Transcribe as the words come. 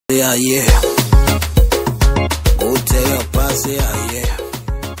Yeah, yeah. Go tell your boss, yeah, yeah.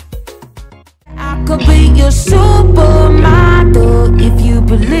 I could be your supermodel if you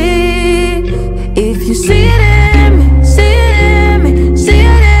believe. If you see it in me, see it in me, see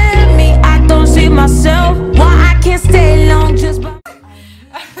it in me. I don't see myself. Why I can't stay long just by.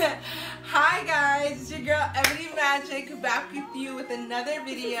 Hi guys, it's your girl Emzyy Magic back with you with another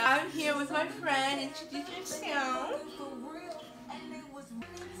video. I'm here with my friend. Introduce yourself.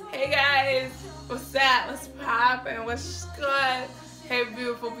 Hey guys, what's up? What's poppin'? What's good? Hey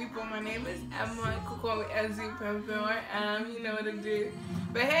beautiful people, my name is Emma. You can call me SZA Supermodel, you know what to do.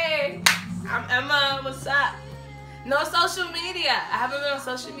 But hey, I'm Emma. What's up? No social media. I haven't been on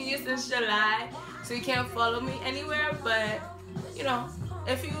social media since July, so you can't follow me anywhere. But you know,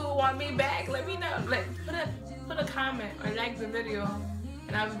 if you want me back, let me know. Like put a comment or like the video,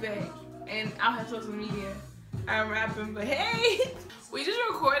 and I'll be back. And I'll have social media. I'm rapping, but hey, we just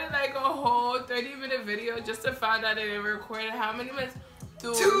recorded like a whole 30-minute video just to find out that they recorded how many minutes?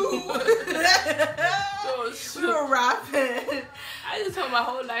 Two. We were rapping. I just told my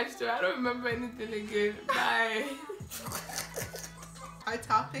whole life story. I don't remember anything again. Bye. Our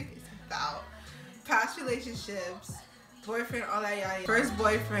topic is about past relationships, boyfriend, all that yada. First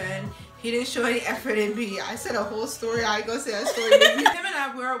boyfriend, he didn't show any effort in me. I said a whole story. I ain't gonna say that story. Him and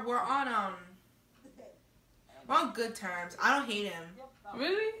I, we're on good terms. I don't hate him.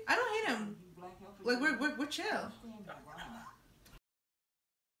 Really? I don't hate him. Like we're chill.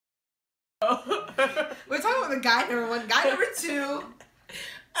 We're talking about the guy number one. Guy number two.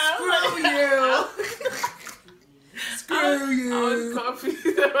 Screw you. Screw you. I was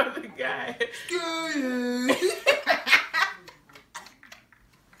confused about the guy. Screw you.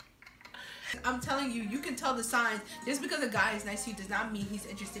 I'm telling you, you can tell the signs. Just because a guy is nice to you does not mean he's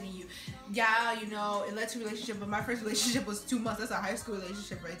interested in you. Yeah, you know, it led to a relationship, but my first relationship was 2 months. That's a high school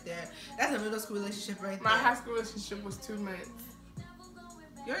relationship right there. That's a middle school relationship right there. My high school relationship was 2 months.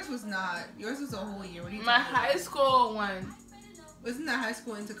 Yours was not. Yours was a whole year. What are you My talking high about? school one. Wasn't that high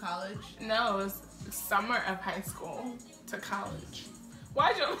school into college? No, it was summer of high school to college.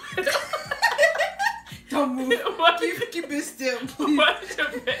 Why'd you? Don't move. Keep it still, please.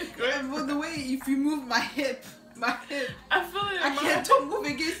 Well, the way if you move my hip. I feel it. I can't. Don't move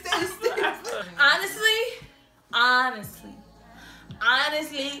it. Get stay still.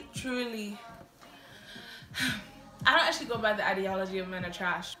 Honestly, truly, I don't actually go by the ideology of men are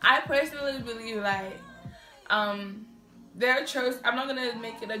trash. I personally believe like, their choice. I'm not gonna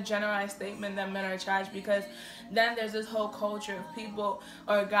make it a generalized statement that men are trash, because then there's this whole culture of people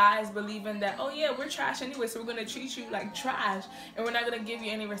or guys believing that, oh yeah, we're trash anyway, so we're gonna treat you like trash, and we're not gonna give you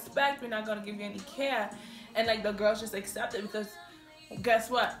any respect, we're not gonna give you any care, and like the girls just accept it because guess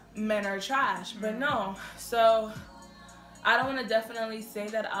what, men are trash. But no, so I don't want to definitely say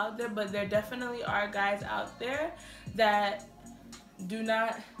that out there, but there definitely are guys out there that do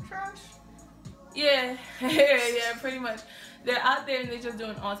not Trash. yeah yeah, pretty much. They're out there and they're just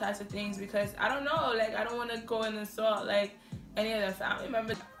doing all types of things because I don't know, like I don't want to go and insult like any of their family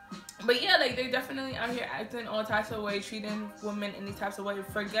members, but yeah, like they're definitely out here acting all types of way, treating women any types of way,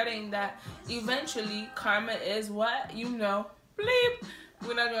 forgetting that eventually karma is what, you know, bleep,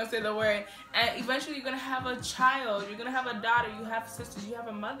 we're not gonna say the word, and eventually you're gonna have a child, you're gonna have a daughter, you have sisters, you have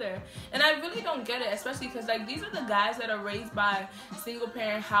a mother. And I really don't get it, especially because like these are the guys that are raised by single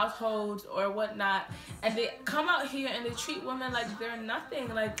parent households or whatnot, and they come out here and they treat women like they're nothing.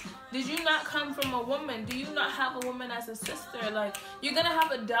 Like, did you not come from a woman? Do you not have a woman as a sister? Like, you're gonna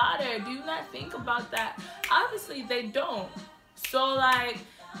have a daughter, do you not think about that? Obviously they don't. So like,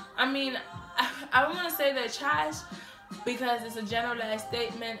 I mean, I don't want to say they're trash, because it's a generalized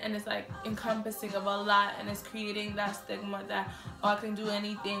statement and it's like encompassing of a lot, and it's creating that stigma that, oh, I can do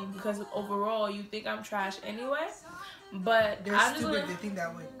anything because overall you think I'm trash anyway. But they're stupid. They think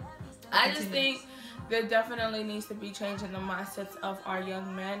that way. I just think there definitely needs to be change in the mindsets of our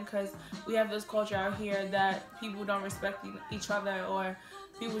young men, because we have this culture out here that people don't respect each other, or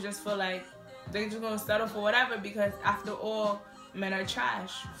people just feel like they're just gonna settle for whatever because after all, men are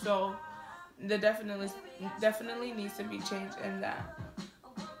trash. So there definitely needs to be change in that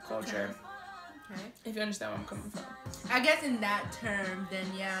culture. Okay. If you understand where I'm coming from. I guess in that term, then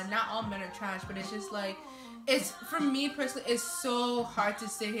yeah, not all men are trash, but it's just like, it's, for me personally, it's so hard to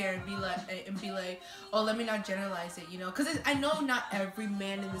sit here and be like, oh, let me not generalize it, you know, because I know not every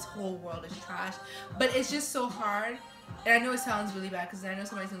man in this whole world is trash, but it's just so hard. And I know it sounds really bad because I know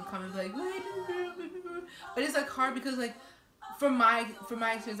somebody's gonna come and be like, but it's like hard because like, from my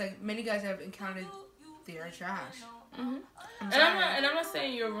experience, like many guys I've encountered, they are trash. And I'm not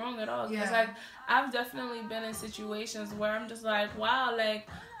saying you're wrong at all. Because like I've definitely been in situations where I'm just like, wow, like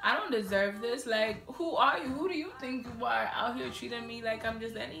I don't deserve this. Like, who are you? Who do you think you are out here treating me like I'm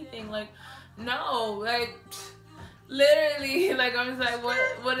just anything? Like, no, like, literally, like, I'm just like,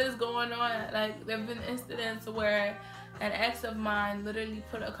 what is going on? Like, there have been incidents where an ex of mine literally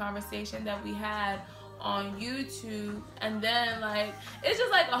put a conversation that we had on YouTube, and then, like, it's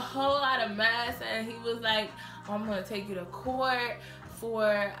just like a whole lot of mess, and he was like, oh, I'm gonna take you to court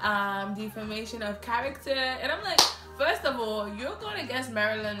for defamation of character. And I'm like, first of all, you're going against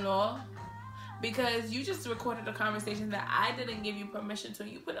Maryland law because you just recorded a conversation that I didn't give you permission to.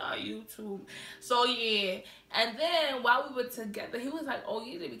 You put it on YouTube. So yeah. And then while we were together, he was like, oh,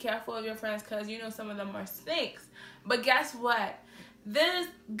 you need to be careful of your friends because you know some of them are snakes. But guess what? This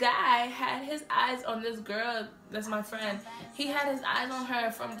guy had his eyes on this girl that's my friend. He had his eyes on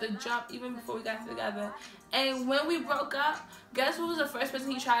her from the jump, even before we got together. And when we broke up, guess who was the first person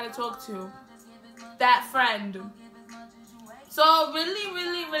he tried to talk to? That friend. So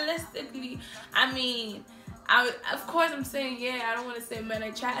really, realistically, I mean, of course I'm saying, yeah, I don't want to say men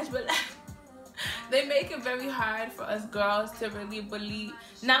are trash, but they make it very hard for us girls to really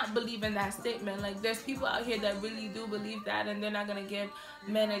not believe in that statement. Like, there's people out here that really do believe that, and they're not gonna give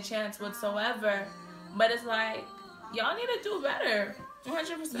men a chance whatsoever. But it's like, y'all need to do better.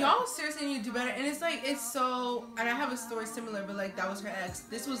 100%. Y'all seriously need to do better. And it's like, it's so, and I have a story similar, but like, that was her ex.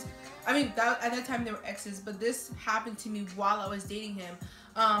 This was, I mean, at that time they were exes, but this happened to me while I was dating him.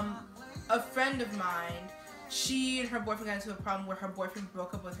 A friend of mine, she and her boyfriend got into a problem where her boyfriend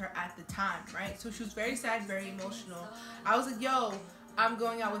broke up with her at the time, right? So she was very sad, very emotional. I was like, yo, I'm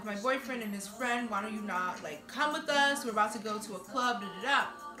going out with my boyfriend and his friend. Why don't you not, like, come with us? We're about to go to a club,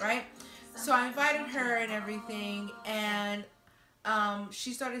 right? So I invited her and everything, and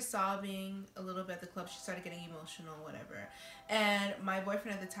she started sobbing a little bit at the club. She started getting emotional, whatever. And my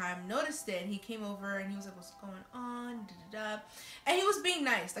boyfriend at the time noticed it, and he came over and he was like, what's going on? And he was being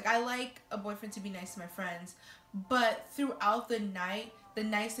nice. Like, I like a boyfriend to be nice to my friends. But throughout the night, the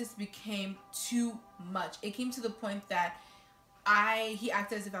niceness became too much. It came to the point that he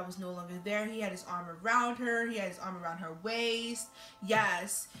acted as if I was no longer there. He had his arm around her. He had his arm around her waist.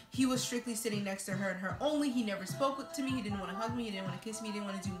 Yes, he was strictly sitting next to her and her only. He never spoke to me. He didn't want to hug me. He didn't want to kiss me. He didn't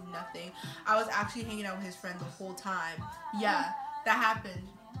want to do nothing. I was actually hanging out with his friend the whole time. Yeah, that happened.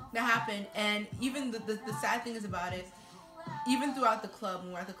 That happened. And even the sad thing is about it, even throughout the club,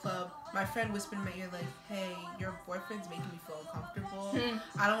 when we're at the club, my friend whispered in my ear like, hey, your boyfriend's making me feel uncomfortable.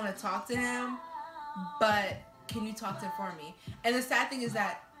 I don't want to talk to him, but can you talk to him for me? And the sad thing is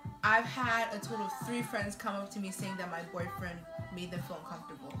that I've had a total of 3 friends come up to me saying that my boyfriend made them feel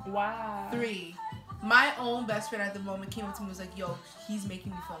uncomfortable. Wow. 3. My own best friend at the moment came up to me and was like, yo, he's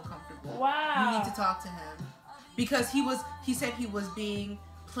making me feel uncomfortable. Wow. You need to talk to him. Because he said he was being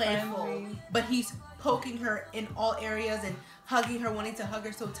playful, Friendly. but he's poking her in all areas and hugging her, wanting to hug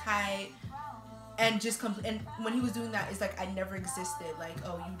her so tight. And just and when he was doing that, it's like I never existed. Like,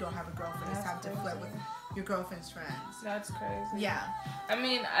 oh, you don't have a girlfriend. It's time to flirt with your girlfriend's friends. That's crazy. Yeah. I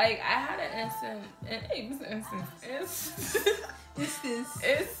mean, I had an instance,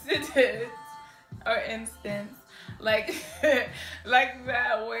 like like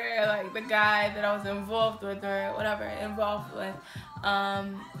that where like the guy that I was involved with or whatever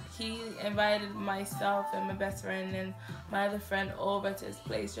he invited myself and my best friend and my other friend over to his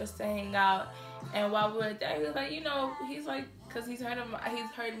place just to hang out. And while we were there, he was like, you know, he's like, cause he's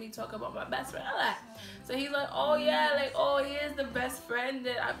heard me talk about my best friend a lot. So he's like, oh yeah, like, oh, he is the best friend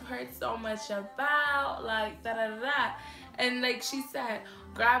that I've heard so much about, like da. And like she said,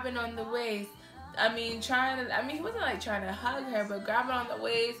 grabbing on the waist. I mean, he wasn't like trying to hug her, but grabbing on the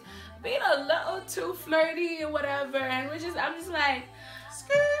waist, being a little too flirty or whatever. And I'm just like,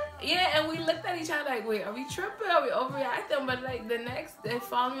 yeah, and we looked at each other like, wait, are we tripping? Are we overreacting? But like the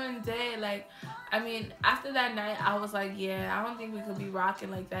following day, like, I mean, after that night, I was like, yeah, I don't think we could be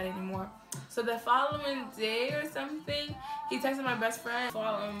rocking like that anymore. So the following day or something, he texted my best friend the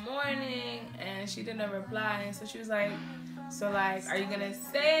following morning, and she didn't reply. And so she was like, so like, are you gonna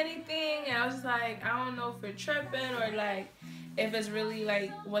say anything? And I was just like, I don't know if we're tripping or like if it's really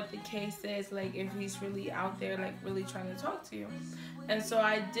like what the case is, like if he's really out there like really trying to talk to you. And so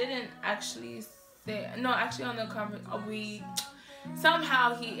I didn't actually say, no, actually on the conversation,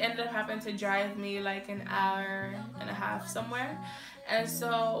 somehow he ended up having to drive me like an hour and a half somewhere. And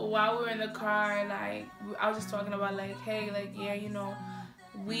so while we were in the car, like I was just talking about like, hey, like, yeah, you know,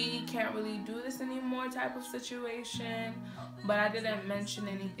 we can't really do this anymore type of situation. But I didn't mention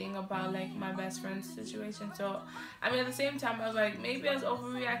anything about like my best friend's situation. So I mean, at the same time, I was like, maybe I was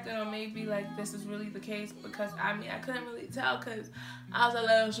overreacting, or maybe like this is really the case, because I mean, I couldn't really tell because I was a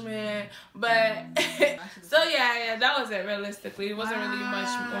little man. But so yeah, that was it. Realistically, it wasn't really much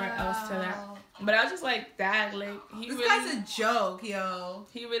more else to that. But I was just like, dang, like this guy's a joke, yo.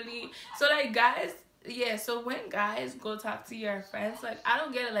 He really, so like guys, yeah, so when guys go talk to your friends, like I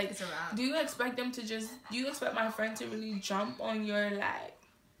don't get it, like do you expect them to just, do you expect my friend to really jump on your like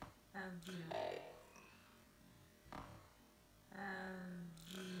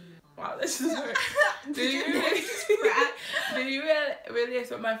wow, this is hurt. Do you really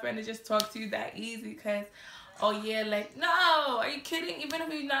expect my friend to just talk to you that easy? Because oh yeah, like no, are you kidding? Even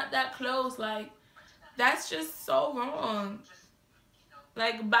if you're not that close, like that's just so wrong.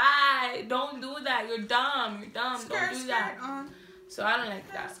 Like bye, don't do that. You're dumb. Don't do that. So I don't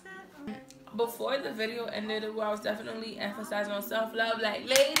like that. Before the video ended, where I was definitely emphasizing on self-love, like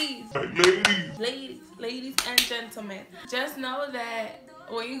ladies and gentlemen, just know that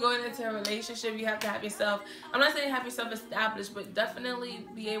when you're going into a relationship, you have to have yourself, I'm not saying have yourself established, but definitely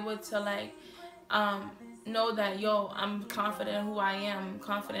be able to like know that, yo, I'm confident in who I am, I'm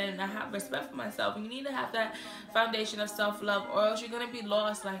confident, and I have respect for myself. And you need to have that foundation of self-love, or else you're gonna be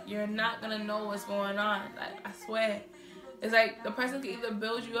lost. Like you're not gonna know what's going on. Like I swear, it's like the person can either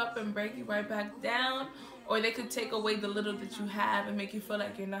build you up and break you right back down, or they could take away the little that you have and make you feel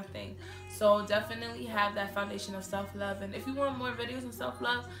like you're nothing. So definitely have that foundation of self-love. And if you want more videos on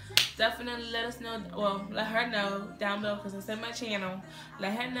self-love, definitely let us know. Well, let her know down below, because it's in my channel.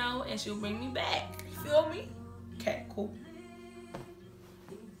 Let her know and she'll bring me back. Feel me? Okay, cool.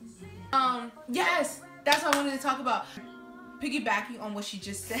 Yes, that's what I wanted to talk about. Piggybacking on what she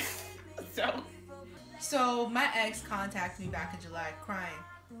just said. So my ex contacted me back in July crying.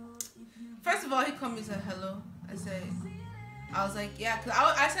 First of all, he called me and said hello. I was like, yeah, because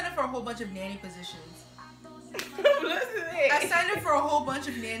I signed up for a whole bunch of nanny positions. I signed up for a whole bunch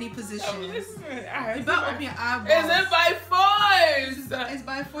of nanny positions. You better open your eyeballs. Is it by force? It's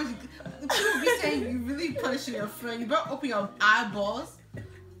by force. People be saying you really punishing your friend. You better open your eyeballs.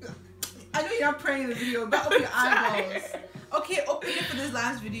 I know you're not praying in the video, but open your eyeballs. Okay, open it for this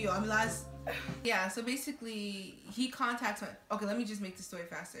last video. Yeah, so basically, he contacts me. Okay, let me just make the story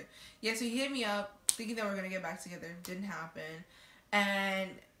faster. Yeah, so he hit me up thinking that we're going to get back together. Didn't happen. And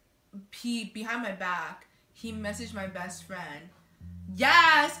behind my back, he messaged my best friend.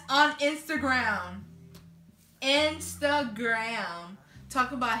 Yes, on Instagram.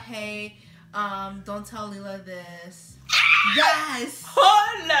 Talk about, hey, don't tell Lila this. Yes.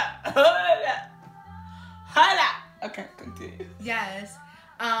 Hola. Okay, continue. Yes.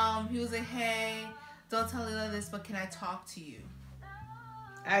 He was like, hey, don't tell Lila this, but can I talk to you?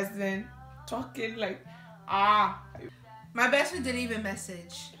 As in, talking like, My best friend didn't even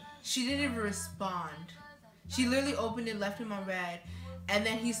message. She didn't even respond. She literally opened it, left him on red, and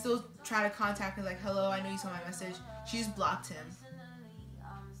then he still tried to contact her like, hello, I know you saw my message. She just blocked him.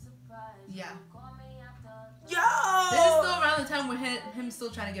 Yeah. Yo! This is still around the time when him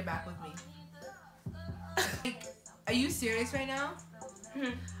still trying to get back with me. Like, are you serious right now?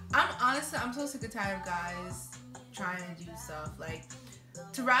 I'm so sick and tired of guys trying to do stuff. Like,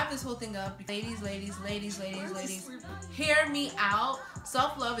 to wrap this whole thing up, ladies, hear me out.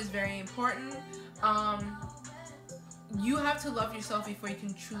 Self-love is very important. You have to love yourself before you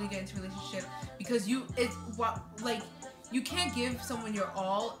can truly get into a relationship, because you can't give someone your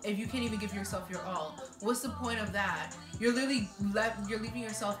all if you can't even give yourself your all. What's the point of that? You're leaving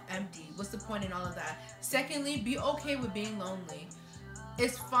yourself empty. What's the point in all of that? Secondly, be okay with being lonely.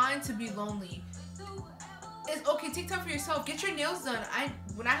 It's fine to be lonely. It's okay. Take time for yourself. Get your nails done.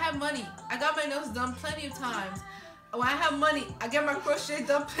 When I have money, I got my nails done plenty of times. When I have money, I get my crochet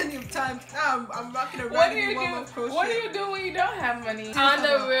done plenty of times. Now I'm rocking a raggedy one of crochet. What do you do when you don't have money? On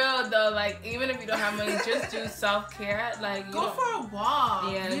the real though, like even if you don't have money, just do self-care. Like go for a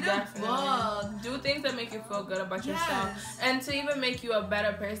walk. Yeah, definitely. Do things that make you feel good about yourself, and to even make you a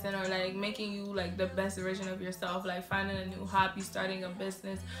better person, or like making you like the best version of yourself. Like finding a new hobby, starting a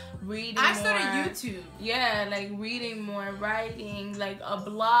business, reading. I started YouTube. Yeah, like reading more, writing, like a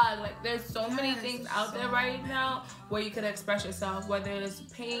blog. Like there's so many things out there right now where you could express yourself, whether it's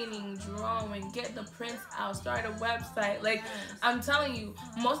painting, drawing, get the prints out, start a website. Like I'm telling you,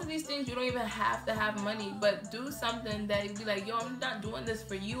 most of these things you don't even have to have money, but do something that you be like, yo, I'm not doing this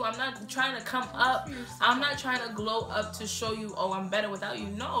for you. I'm not trying to come up. I'm not trying to glow up to show you, oh, I'm better without you.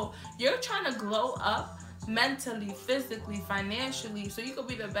 No, you're trying to glow up mentally, physically, financially, so you could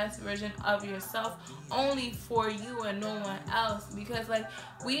be the best version of yourself only for you and no one else. Because like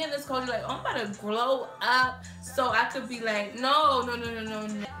we in this culture like, oh, I'm about to glow up so I could be like, no,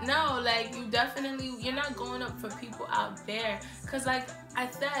 like you're not going up for people out there. Because like I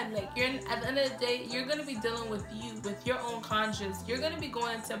said, like you're at the end of the day, you're gonna be dealing with you, with your own conscience. You're gonna be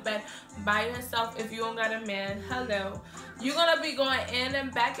going to bed by yourself if you don't got a man. Hello. You're gonna be going in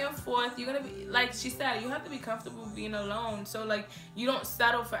and back and forth. You're gonna be, like she said, you have to be comfortable being alone. So like you don't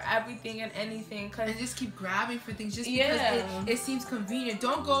settle for everything and anything, and just keep grabbing for things just because it seems convenient.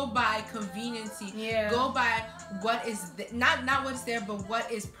 Don't go by conveniency. Go by what is not what's there, but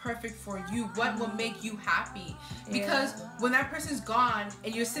what is perfect for you. What will make you happy. Because when that person's gone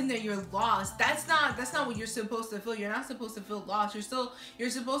and you're sitting there, you're lost. That's not what you're supposed to feel. You're not supposed to feel lost. You're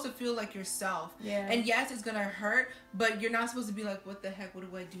supposed to feel like yourself. And yes, it's gonna hurt, but you're not supposed to be like, what the heck? What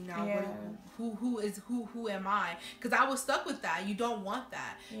do I do now? Who am I? Because I was stuck with that. You don't want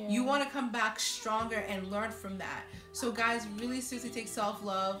that. You want to come back stronger and learn from that. So guys, really seriously take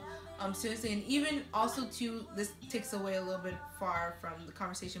self-love seriously. And even also too, this takes away a little bit far from the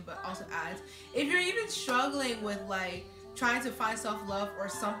conversation, but also adds, if you're even struggling with like trying to find self-love or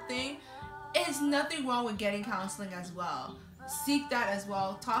something, it's nothing wrong with getting counseling as well. Seek that as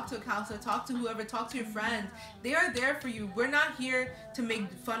well. Talk to a counselor, talk to whoever, talk to your friends. They are there for you. We're not here to make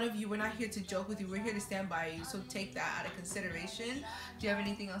fun of you. We're not here to joke with you. We're here to stand by you. So take that out of consideration. Do you have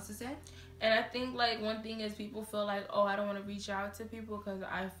anything else to say? And I think like one thing is people feel like, oh, I don't want to reach out to people because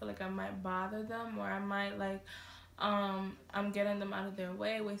I feel like I might bother them, or I might like I'm getting them out of their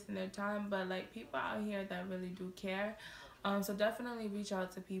way, wasting their time. But like people out here that really do care. So definitely reach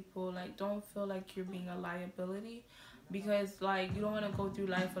out to people. Like don't feel like you're being a liability, because like you don't want to go through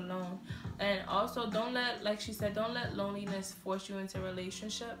life alone. And also don't let, like she said, don't let loneliness force you into a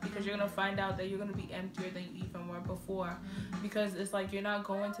relationship, because you're gonna find out that you're gonna be emptier than you even were before, because it's like you're not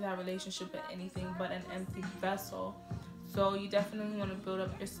going to that relationship with anything but an empty vessel. So you definitely want to build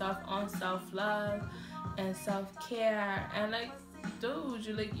up yourself on self-love and self-care. And like, dude,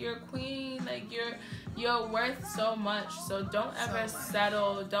 you're a queen, like you're worth so much. So don't ever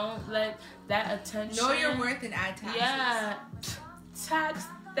settle. Don't let that attention. Know your worth and add taxes. Yeah, tax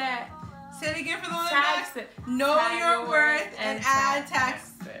that. Say it again for the one tax it. Know your worth and add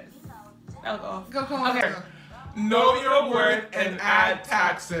taxes. Go on. Okay. Know your worth and add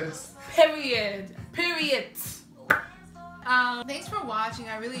taxes. Period. Thanks for watching.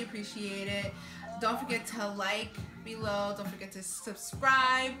 I really appreciate it. Don't forget to like below. Don't forget to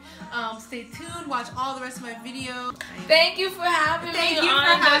subscribe. Stay tuned. Watch all the rest of my videos. Thank you for having me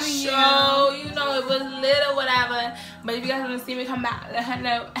on the show. You know, it was lit or whatever. But if you guys want to see me come back, let her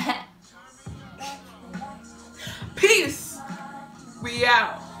know. Peace. We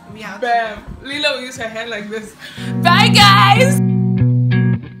out. Bam. Lilo use her hand like this. Bye, guys.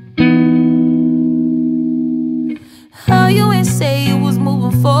 How you ain't say you was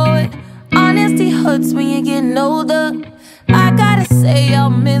moving forward. Honesty hurts when you're getting older. I gotta say I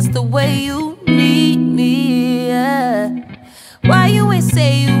miss the way you need me, yeah. Why you ain't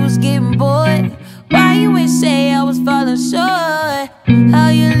say you was getting bored? Why you ain't say I was falling short? How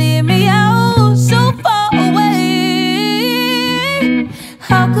you leave me out so far away?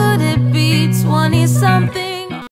 How could it be?